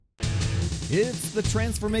It's the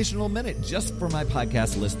Transformational Minute just for my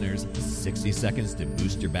podcast listeners. 60 seconds to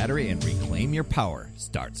boost your battery and reclaim your power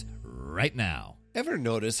starts right now. Ever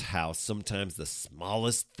notice how sometimes the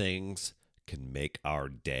smallest things can make our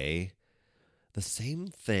day? The same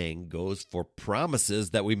thing goes for promises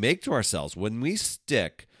that we make to ourselves. When we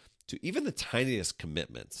stick to even the tiniest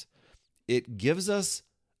commitments, it gives us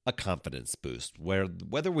a confidence boost,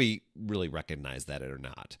 whether we really recognize that or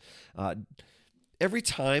not. Every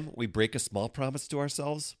time we break a small promise to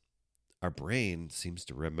ourselves, our brain seems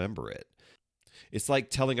to remember it. It's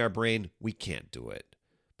like telling our brain we can't do it.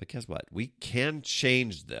 But guess what? We can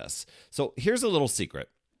change this. So here's a little secret.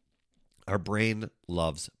 Our brain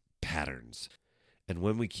loves patterns. And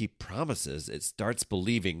when we keep promises, it starts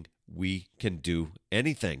believing we can do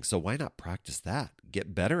anything. So why not practice that?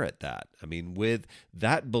 Get better at that. I mean, with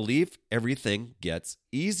that belief, everything gets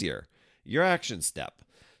easier. Your action step.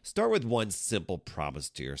 Start with one simple promise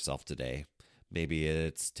to yourself today. Maybe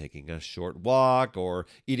it's taking a short walk or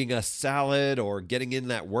eating a salad or getting in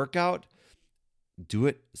that workout. Do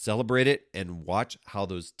it, celebrate it, and watch how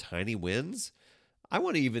those tiny wins, I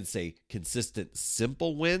want to even say consistent,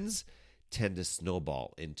 simple wins, tend to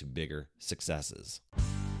snowball into bigger successes.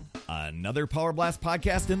 Another Power Blast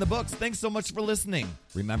podcast in the books. Thanks so much for listening.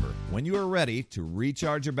 Remember, when you are ready to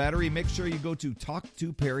recharge your battery, make sure you go to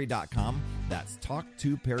talktoperry.com. That's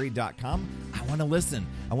talktoperry.com. I want to listen.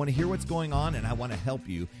 I want to hear what's going on, and I want to help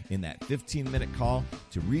you in that 15-minute call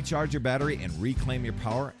to recharge your battery and reclaim your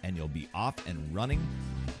power, and you'll be off and running,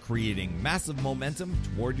 creating massive momentum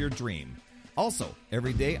toward your dream. Also,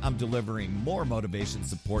 every day I'm delivering more motivation,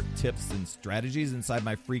 support, tips, and strategies inside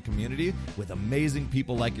my free community with amazing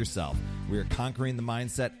people like yourself. We are conquering the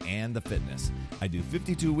mindset and the fitness. I do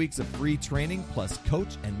 52 weeks of free training, plus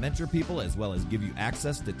coach and mentor people, as well as give you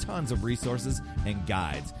access to tons of resources and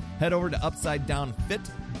guides. Head over to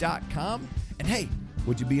UpsideDownFit.com. And hey,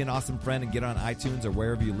 would you be an awesome friend and get on iTunes or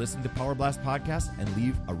wherever you listen to Power Blast podcasts and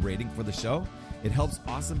leave a rating for the show? It helps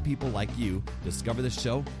awesome people like you discover the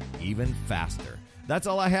show even faster. That's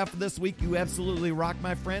all I have for this week. You absolutely rock,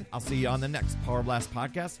 my friend. I'll see you on the next Power Blast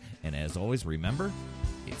podcast. And as always, remember,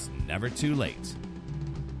 it's never too late